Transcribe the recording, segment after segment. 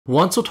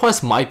Once or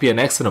twice might be an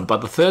accident, but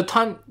the third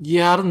time?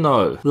 Yeah, I don't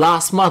know.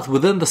 Last month,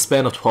 within the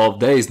span of 12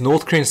 days,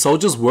 North Korean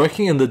soldiers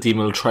working in the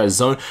demilitarized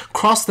zone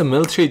crossed the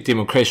military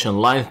demarcation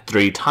line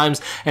 3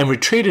 times and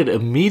retreated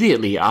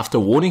immediately after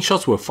warning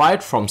shots were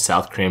fired from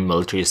South Korean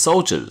military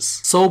soldiers.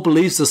 Seoul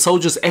believes the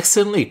soldiers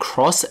accidentally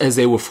crossed as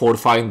they were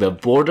fortifying the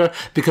border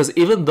because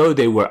even though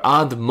they were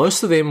armed,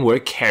 most of them were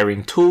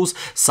carrying tools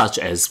such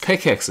as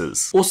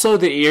pickaxes. Also,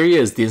 the area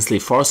is densely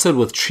forested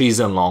with trees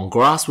and long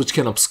grass which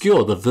can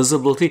obscure the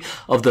visibility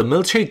of the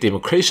military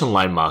demarcation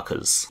line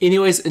markers.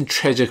 Anyways, in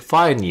tragic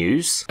fire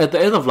news, at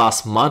the end of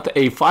last month,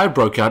 a fire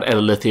broke out at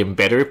a lithium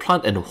battery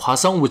plant in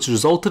Hwasong which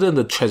resulted in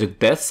the tragic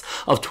deaths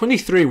of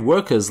 23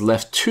 workers,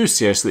 left 2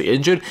 seriously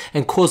injured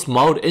and caused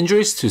mild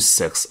injuries to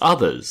 6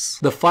 others.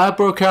 The fire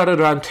broke out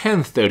at around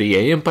 10:30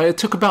 AM, but it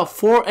took about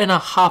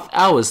 4.5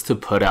 hours to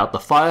put out the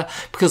fire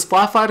because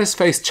firefighters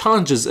faced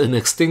challenges in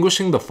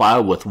extinguishing the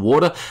fire with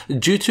water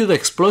due to the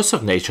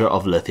explosive nature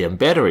of lithium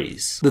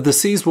batteries. The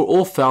deceased were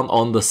all found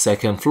on the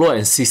 2nd floor,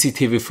 and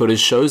CCTV footage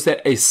shows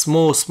that a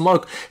small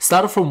smoke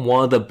started from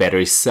one of the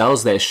battery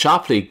cells that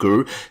sharply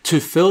grew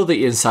to fill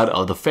the inside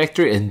of the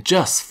factory in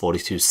just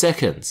 42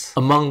 seconds.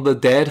 Among the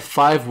dead,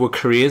 5 were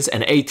Koreans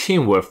and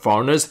 18 were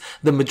foreigners,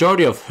 the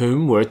majority of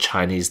whom were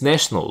Chinese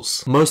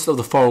nationals. Most of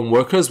the foreign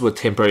workers were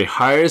temporary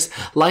hires,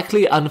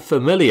 likely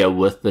unfamiliar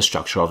with the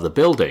structure of the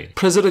building.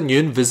 President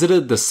Yoon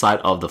visited the site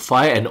of the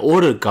fire and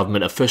ordered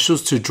government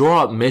officials to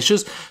draw up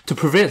measures to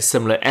prevent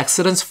similar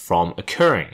accidents from occurring.